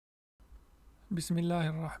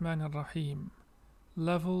Bismillahir Rahmanir Rahim.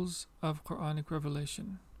 Levels of Qur'anic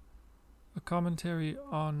Revelation. A commentary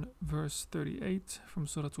on verse 38 from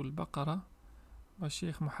Surat al-Baqara by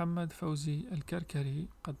Shaykh Mohamed Faouzi al-Karkari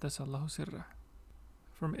Qaddasallahu Sirrah.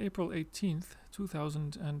 From April 18th,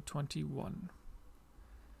 2021.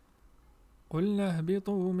 قُلْنَا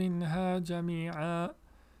اهْبِطُوا مِنْهَا جَمِيعًا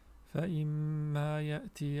فإما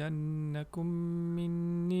يأتينكم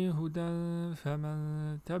مني هدى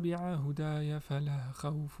فمن تبع هداي فلا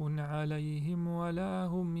خوف عليهم ولا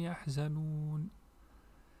هم يحزنون.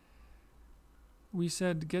 We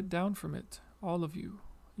said, get down from it, all of you,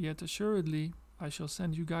 yet assuredly I shall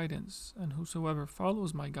send you guidance, and whosoever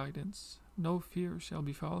follows my guidance, no fear shall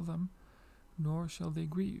befall them, nor shall they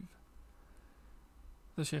grieve.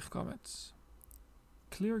 The Shaykh comments,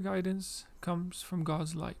 clear guidance comes from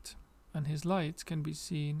God's light, and his light can be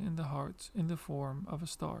seen in the heart in the form of a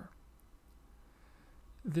star.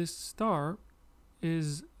 This star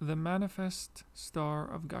is the manifest star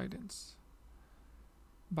of guidance.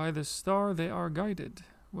 By the star they are guided.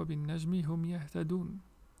 وَبِالنَّجْمِ هُمْ يَهْتَدُونَ.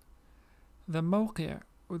 The mawqi',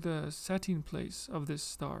 or the setting place of this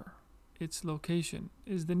star, its location,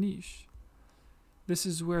 is the niche. This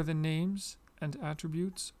is where the names and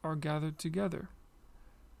attributes are gathered together,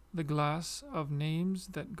 the glass of names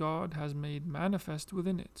that God has made manifest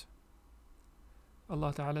within it.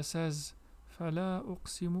 Allah Ta'ala says, فَلَا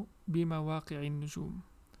أُقْسِمُ بِمَوَاقِعِ النُّجُومِ.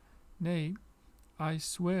 Nay, I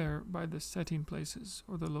swear by the setting places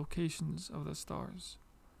or the locations of the stars.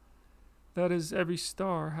 That is, every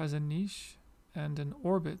star has a niche and an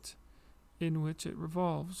orbit in which it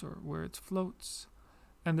revolves or where it floats,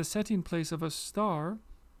 and the setting place of a star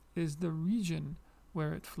is the region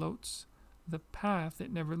where it floats, the path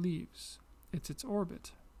it never leaves. It's its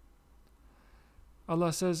orbit.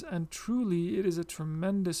 Allah says, and truly it is a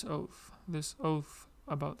tremendous oath, this oath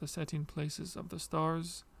about the setting places of the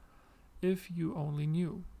stars, if you only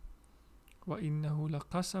knew. وَإِنَّهُ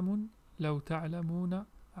لَقَسَمٌ لَوْ تَعْلَمُونَ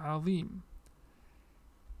عَظِيمٌ.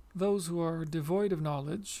 Those who are devoid of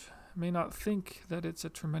knowledge may not think that it's a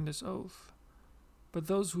tremendous oath, but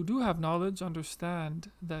those who do have knowledge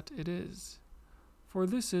understand that it is. For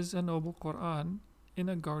this is a noble Qur'an in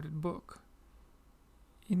a guarded book.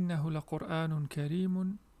 إِنَّهُ لَقُرْآنٌ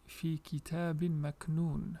كَرِيمٌ فِي كِتَابٍ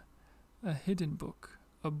مَكْنُونٍ. A hidden book,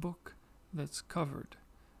 a book that's covered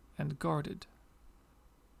and guarded.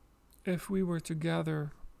 If we were to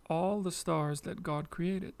gather all the stars that God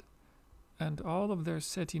created and all of their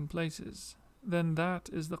setting places, then that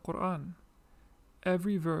is the Qur'an.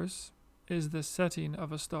 Every verse is the setting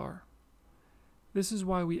of a star. This is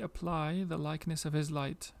why we apply the likeness of his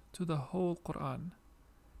light to the whole Qur'an,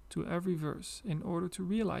 to every verse, in order to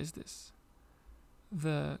realize this.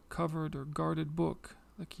 The covered or guarded book,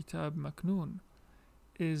 the Kitab Maknoon,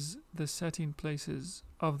 is the setting places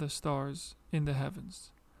of the stars in the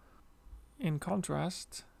heavens. In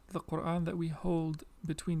contrast, the Qur'an that we hold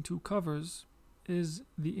between two covers is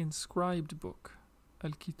the inscribed book,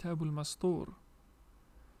 al-Kitab al-Mastur.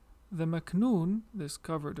 The Maknoon, this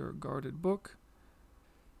covered or guarded book,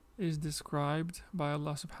 is described by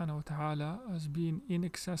Allah subhanahu wa ta'ala as being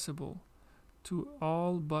inaccessible to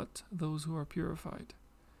all but those who are purified.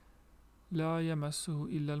 لا يمسه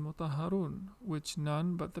إلا المطهرون, which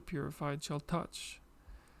none but the purified shall touch.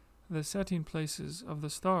 The setting places of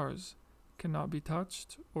the stars cannot be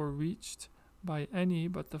touched or reached by any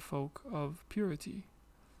but the folk of purity,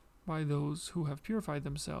 by those who have purified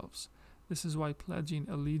themselves. This is why pledging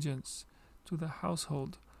allegiance to the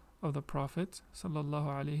household of the Prophet sallallahu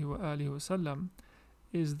alaihi wasallam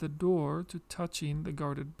is the door to touching the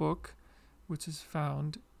guarded book, which is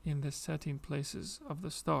found in the setting places of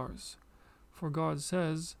the stars. For God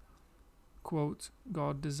says, quote,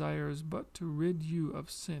 God desires but to rid you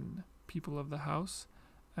of sin, people of the house,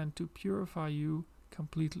 and to purify you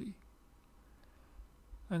completely.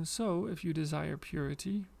 And so, if you desire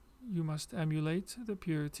purity, you must emulate the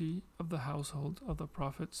purity of the household of the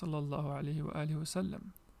Prophet sallallahu alaihi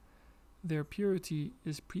wasallam. Their purity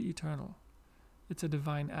is pre-eternal. It's a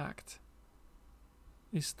divine act.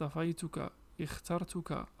 Istafaytuka,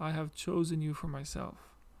 ikhtartuka, I have chosen you for myself.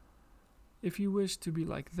 If you wish to be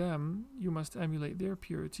like them, you must emulate their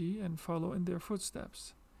purity and follow in their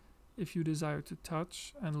footsteps. If you desire to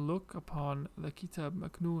touch and look upon the Kitab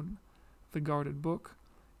Maknoon, the guarded book,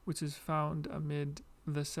 which is found amid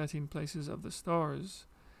the setting places of the stars,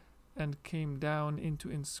 and came down into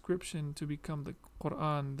inscription to become the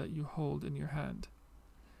Qur'an that you hold in your hand.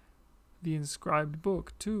 The inscribed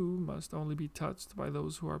book, too, must only be touched by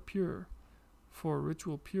those who are pure, for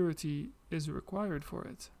ritual purity is required for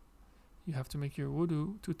it. You have to make your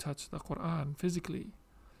wudu to touch the Qur'an physically,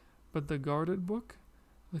 But the guarded book,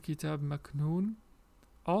 the Kitab Maknoon,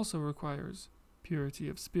 also requires purity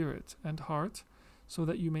of spirit and heart, so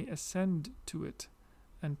that you may ascend to it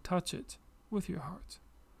and touch it with your heart.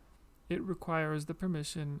 It requires the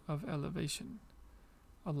permission of elevation.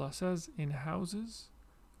 Allah says, in houses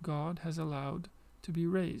God has allowed to be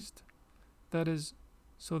raised. That is,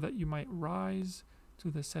 so that you might rise to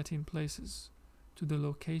the setting places, to the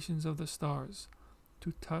locations of the stars,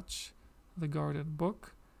 to touch the guarded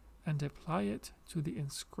book and apply it to the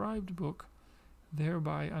inscribed book,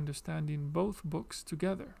 thereby understanding both books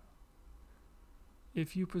together.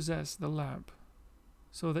 If you possess the lamp,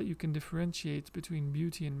 so that you can differentiate between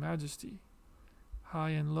beauty and majesty, high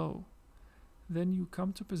and low, then you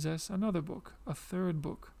come to possess another book, a third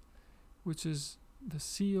book, which is the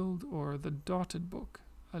sealed or the dotted book,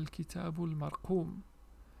 al-Kitabul Marqum.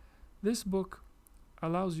 This book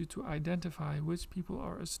allows you to identify which people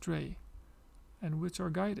are astray and which are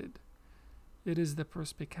guided. It is the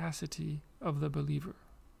perspicacity of the believer,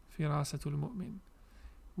 firasatul mu'min,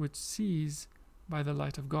 which sees by the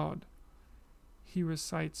light of God. He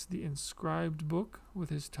recites the inscribed book with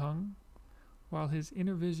his tongue, while his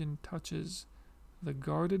inner vision touches the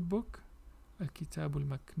guarded book, al-Kitabul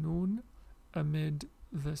Maknoon, amid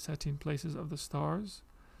the setting places of the stars,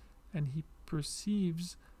 and he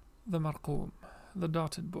perceives the Marqum, the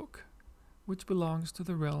dotted book, which belongs to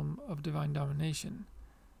the realm of divine domination,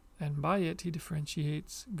 and by it he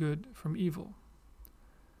differentiates good from evil.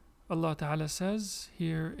 Allah Ta'ala says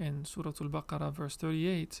here in Surat al-Baqara verse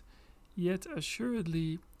 38, "Yet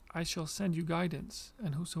assuredly I shall send you guidance,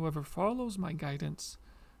 and whosoever follows my guidance,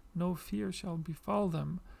 no fear shall befall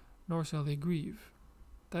them, nor shall they grieve."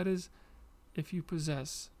 That is, if you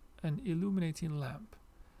possess an illuminating lamp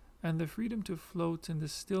and the freedom to float in the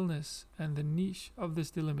stillness and the niche of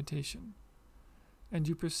this delimitation, and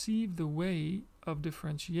you perceive the way of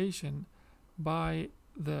differentiation by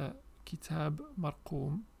the Kitab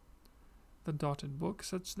Marqum, the dotted book,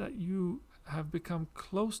 such that you have become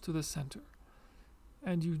close to the center,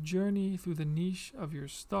 and you journey through the niche of your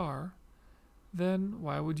star, then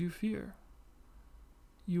why would you fear?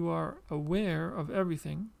 You are aware of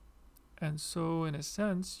everything, and so in a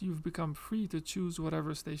sense you've become free to choose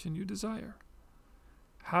whatever station you desire.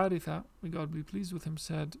 Haritha, may God be pleased with him,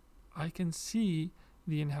 said, "I can see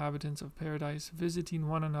the inhabitants of paradise visiting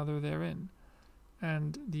one another therein,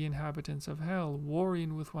 and the inhabitants of hell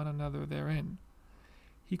warring with one another therein."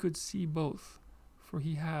 He could see both, for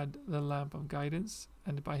he had the lamp of guidance,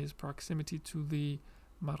 and by his proximity to the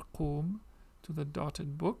Marqum, to the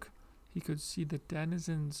dotted book, he could see the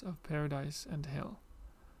denizens of paradise and hell.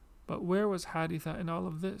 But where was Haritha in all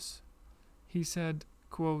of this? He said,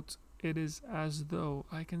 quote, "It is as though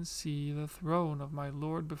I can see the throne of my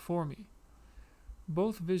Lord before me."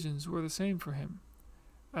 Both visions were the same for him,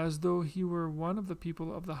 as though he were one of the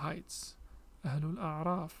people of the heights, Ahlul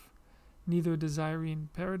A'raf, neither desiring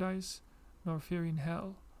paradise nor fearing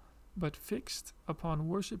hell, but fixed upon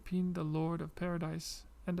worshipping the Lord of paradise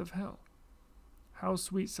and of hell. How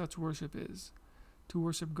sweet such worship is, to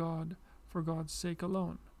worship God for God's sake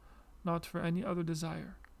alone, not for any other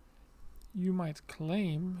desire. You might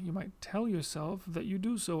claim, you might tell yourself that you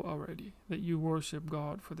do so already, that you worship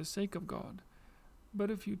God for the sake of God.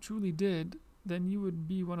 But if you truly did, then you would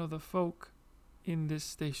be one of the folk in this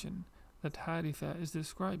station that Haritha is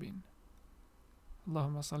describing.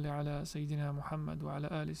 Allahumma salli ala Sayyidina Muhammad wa ala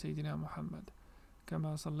ali Sayyidina Muhammad,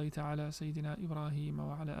 kama sallaita ala Sayyidina Ibrahim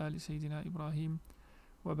wa ala ali Sayyidina Ibrahim,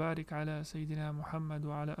 wa barik ala Sayyidina Muhammad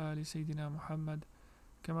wa ala ali Sayyidina Muhammad,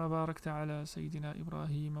 كما باركت على سيدنا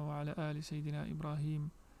إبراهيم وعلى آل سيدنا إبراهيم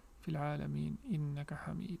في العالمين إنك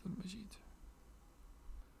حميد مجيد.